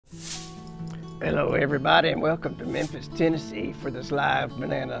Hello everybody and welcome to Memphis, Tennessee for this live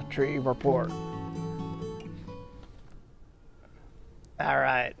banana tree report.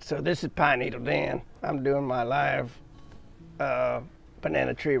 Alright, so this is Pine Needle Dan. I'm doing my live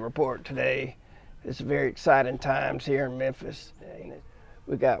banana tree report today. It's very exciting times here in Memphis.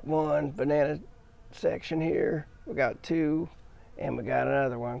 We got one banana section here, we got two, and we got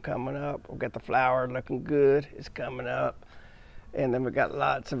another one coming up. We got the flower looking good, it's coming up. And then we got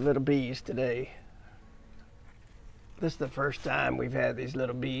lots of little bees today. This is the first time we've had these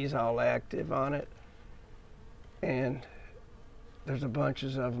little bees all active on it. And there's a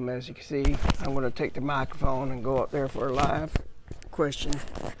bunches of them, as you can see. I'm going to take the microphone and go up there for a live question.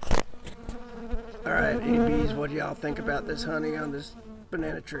 All right, hey bees, what do y'all think about this honey on this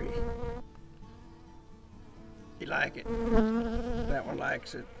banana tree? You like it? That one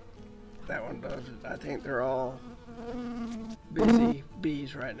likes it. That one doesn't. I think they're all busy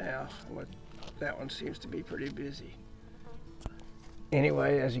bees right now. That one seems to be pretty busy.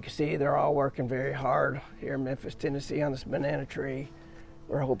 Anyway, as you can see, they're all working very hard here in Memphis, Tennessee on this banana tree.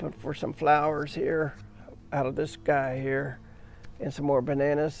 We're hoping for some flowers here out of this guy here and some more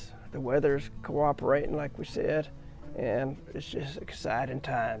bananas. The weather's cooperating like we said, and it's just exciting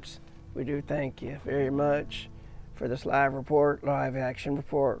times. We do thank you very much for this live report, live action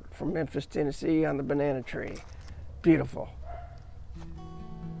report from Memphis, Tennessee on the banana tree. Beautiful.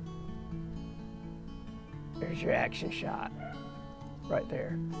 There's your action shot right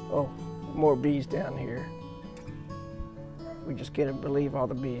there. Oh, more bees down here. We just couldn't believe all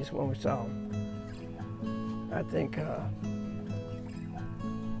the bees when we saw them. I think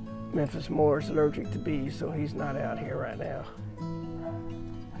Memphis Moore is allergic to bees, so he's not out here right now.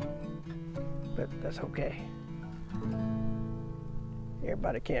 But that's okay.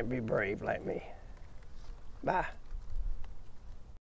 Everybody can't be brave like me. Bye.